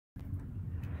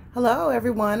Hello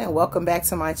everyone and welcome back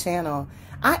to my channel.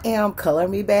 I am Color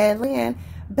Me Bad Lynn,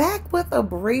 back with a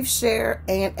brief share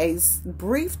and a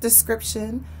brief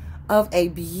description of a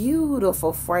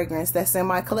beautiful fragrance that's in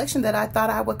my collection that I thought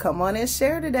I would come on and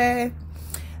share today.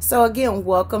 So again,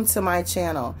 welcome to my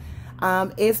channel.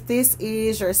 If this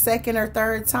is your second or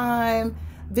third time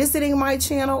visiting my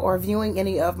channel or viewing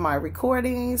any of my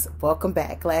recordings, welcome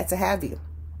back. Glad to have you.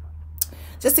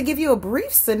 Just to give you a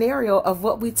brief scenario of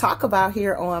what we talk about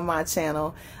here on my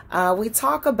channel, we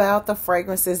talk about the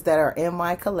fragrances that are in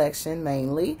my collection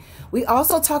mainly. We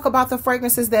also talk about the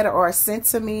fragrances that are sent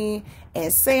to me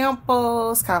and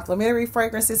samples, complimentary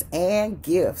fragrances, and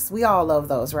gifts. We all love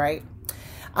those, right?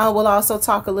 We'll also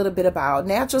talk a little bit about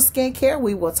natural skincare.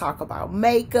 We will talk about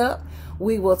makeup.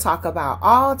 We will talk about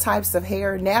all types of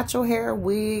hair, natural hair,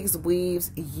 wigs,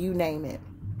 weaves, you name it.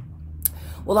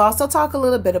 We'll also talk a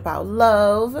little bit about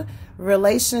love,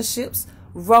 relationships,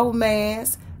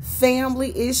 romance,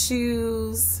 family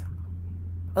issues,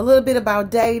 a little bit about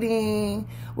dating.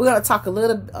 We're going to talk a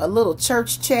little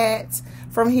church chat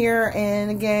from here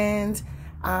and again,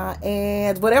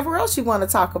 and whatever else you want to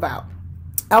talk about.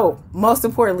 Oh, most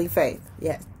importantly, faith.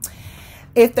 Yes.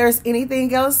 If there's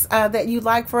anything else that you'd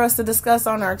like for us to discuss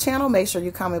on our channel, make sure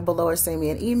you comment below or send me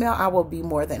an email. I will be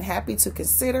more than happy to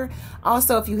consider.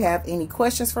 Also, if you have any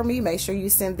questions for me, make sure you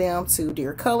send them to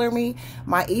Dear Color Me.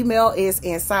 My email is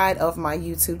inside of my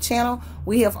YouTube channel.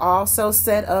 We have also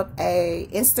set up a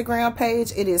Instagram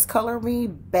page. It is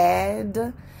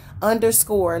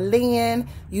colormebad_Lynn.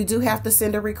 You do have to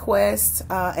send a request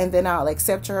and then I'll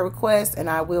accept your request and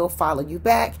I will follow you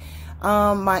back.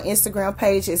 My Instagram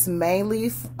page is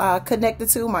mainly connected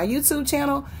to my YouTube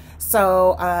channel,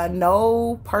 so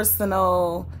no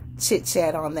personal chit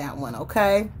chat on that one.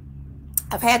 Okay,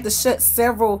 I've had to shut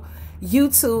several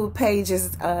YouTube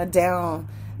pages down,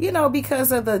 you know,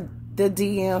 because of the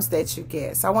DMs that you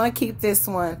get. So I want to keep this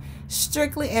one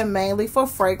strictly and mainly for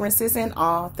fragrances and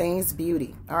all things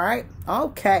beauty. All right,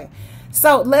 okay.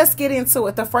 So let's get into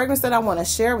it. The fragrance that I want to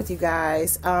share with you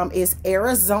guys is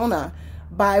Arizona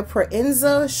by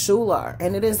Proenza Schuler,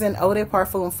 and it is an eau de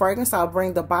parfum fragrance. I'll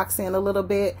bring the box in a little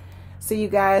bit so you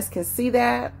guys can see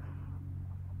that.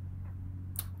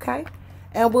 Okay,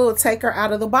 and we'll take her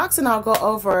out of the box and I'll go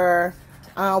over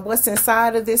what's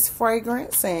inside of this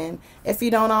fragrance. And if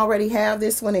you don't already have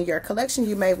this one in your collection,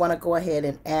 you may want to go ahead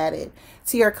and add it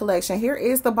to your collection. Here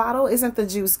is the bottle. Isn't the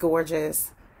juice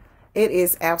gorgeous? It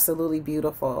is absolutely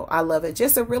beautiful. I love it.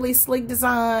 Just a really sleek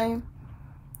design.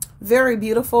 Very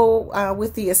beautiful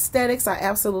with the aesthetics. I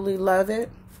absolutely love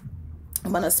it. I'm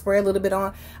going to spray a little bit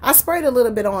on. I sprayed a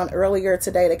little bit on earlier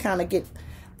today to kind of get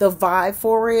the vibe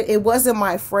for it. It wasn't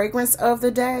my fragrance of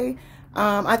the day.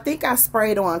 I think I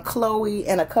sprayed on Chloe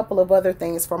and a couple of other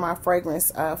things for my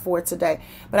fragrance for today.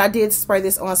 But I did spray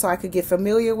this on so I could get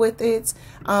familiar with it.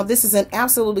 This is an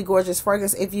absolutely gorgeous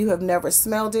fragrance if you have never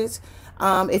smelled it.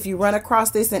 If you run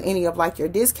across this in any of like your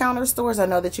discounter stores, I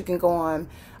know that you can go on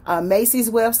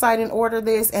Macy's website and order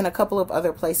this and a couple of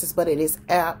other places, but it is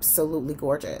absolutely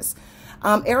gorgeous.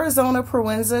 Arizona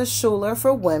Proenza Schuler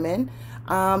for women.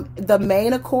 The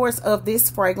main accords of this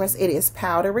fragrance, it is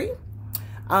powdery.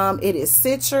 It is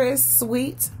citrus,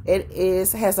 sweet.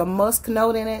 It has a musk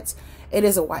note in it. It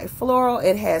is a white floral.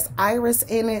 It has iris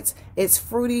in it. It's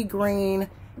fruity green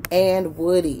and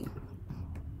woody.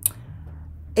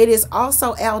 It is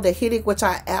also aldehydic, which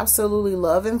I absolutely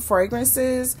love in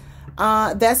fragrances.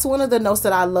 That's one of the notes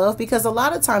that I love because a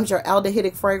lot of times your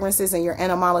aldehydic fragrances and your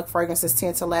animalic fragrances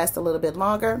tend to last a little bit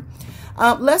longer.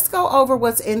 Let's go over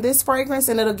what's in this fragrance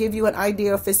and it'll give you an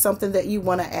idea if it's something that you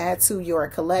want to add to your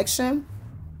collection.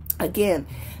 Again,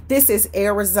 this is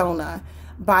Arizona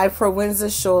by Proenza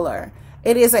Schuler.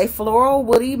 It is a floral,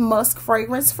 woody, musk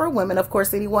fragrance for women. Of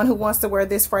course, anyone who wants to wear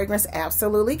this fragrance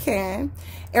absolutely can.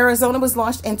 Arizona was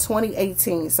launched in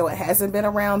 2018, so it hasn't been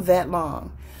around that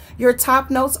long. Your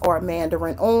top notes are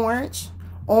mandarin orange,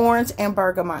 and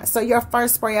bergamot. So your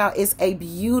first spray out is a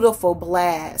beautiful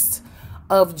blast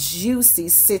of juicy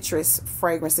citrus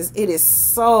fragrances. It is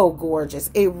so gorgeous.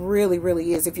 It really,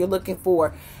 really is. If you're looking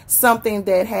for something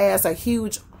that has a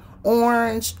huge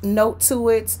orange note to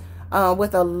it,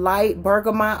 with a light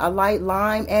bergamot, a light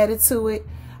lime added to it.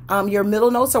 Your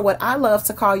middle notes are what I love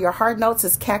to call your heart notes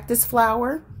is cactus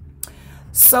flower.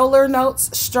 Solar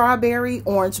notes, strawberry,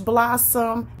 orange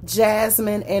blossom,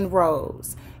 jasmine, and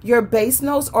rose. Your base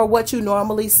notes, or what you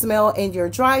normally smell in your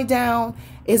dry down,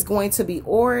 is going to be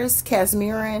orris,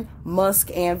 casmirian,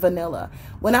 musk, and vanilla.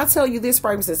 When I tell you this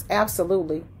fragrance is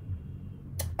absolutely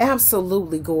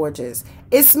gorgeous.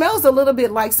 It smells a little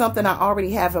bit like something I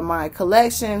already have in my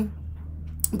collection,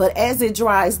 but as it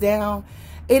dries down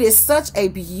It is such a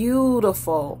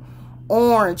beautiful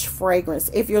orange fragrance.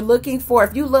 If you're looking for,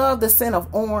 if you love the scent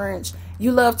of orange,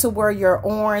 you love to wear your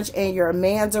orange and your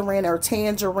mandarin or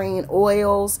tangerine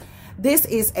oils, this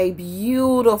is a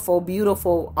beautiful,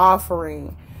 beautiful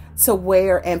offering to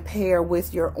wear and pair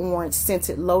with your orange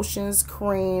scented lotions,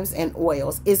 creams, and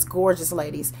oils. It's gorgeous,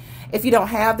 ladies. If you don't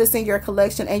have this in your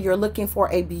collection and you're looking for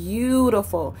a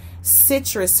beautiful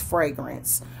citrus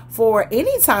fragrance for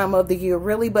any time of the year,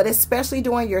 really, but especially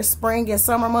during your spring and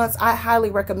summer months, I highly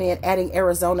recommend adding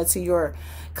Arizona to your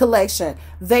collection.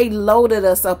 They loaded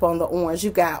us up on the orange.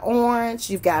 You've got orange,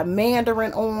 you've got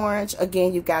mandarin orange,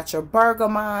 again, you've got your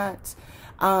bergamot,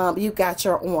 you've got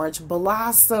your orange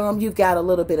blossom, you've got a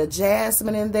little bit of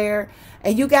jasmine in there.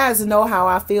 And you guys know how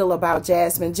I feel about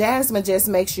jasmine. Jasmine just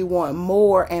makes you want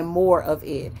more and more of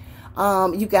it.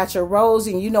 You got your rose,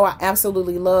 and you know I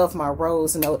absolutely love my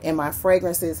rose note in my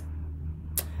fragrances.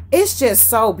 It's just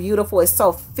so beautiful. It's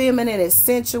so feminine. It's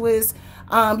sensuous.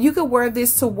 You could wear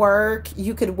this to work.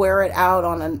 You could wear it out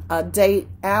on a date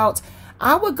out.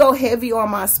 I would go heavy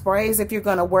on my sprays if you're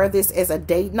going to wear this as a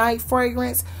date night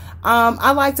fragrance.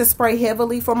 I like to spray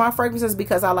heavily for my fragrances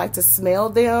because I like to smell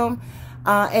them.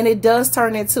 And it does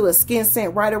turn into a skin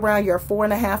scent right around your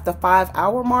 4.5 to 5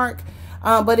 hour mark.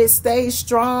 But it stays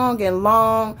strong and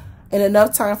long and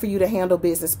enough time for you to handle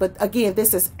business. But again,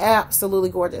 this is absolutely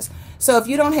gorgeous. So if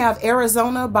you don't have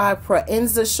Arizona by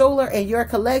Proenza Schuler in your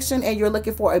collection and you're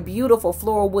looking for a beautiful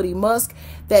floral woody musk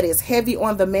that is heavy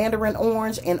on the mandarin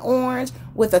orange and orange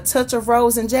with a touch of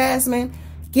rose and jasmine,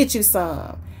 get you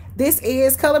some. This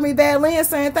is Color Me Bad Lynn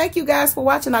saying thank you guys for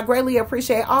watching. I greatly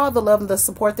appreciate all the love and the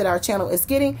support that our channel is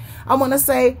getting. I want to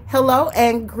say hello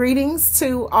and greetings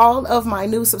to all of my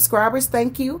new subscribers.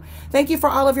 Thank you. Thank you for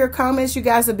all of your comments. You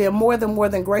guys have been more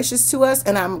than gracious to us,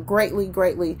 and I'm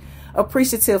greatly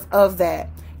appreciative of that.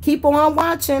 Keep on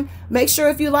watching. Make sure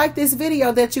if you like this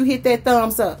video that you hit that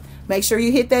thumbs up. Make sure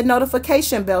you hit that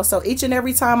notification bell so each and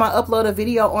every time I upload a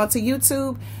video onto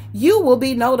YouTube, you will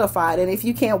be notified. And if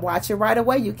you can't watch it right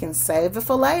away, you can save it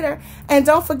for later. And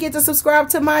don't forget to subscribe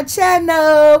to my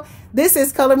channel. This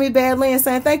is Color Me Bad Lynn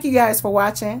saying thank you guys for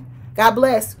watching. God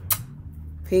bless.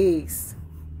 Peace.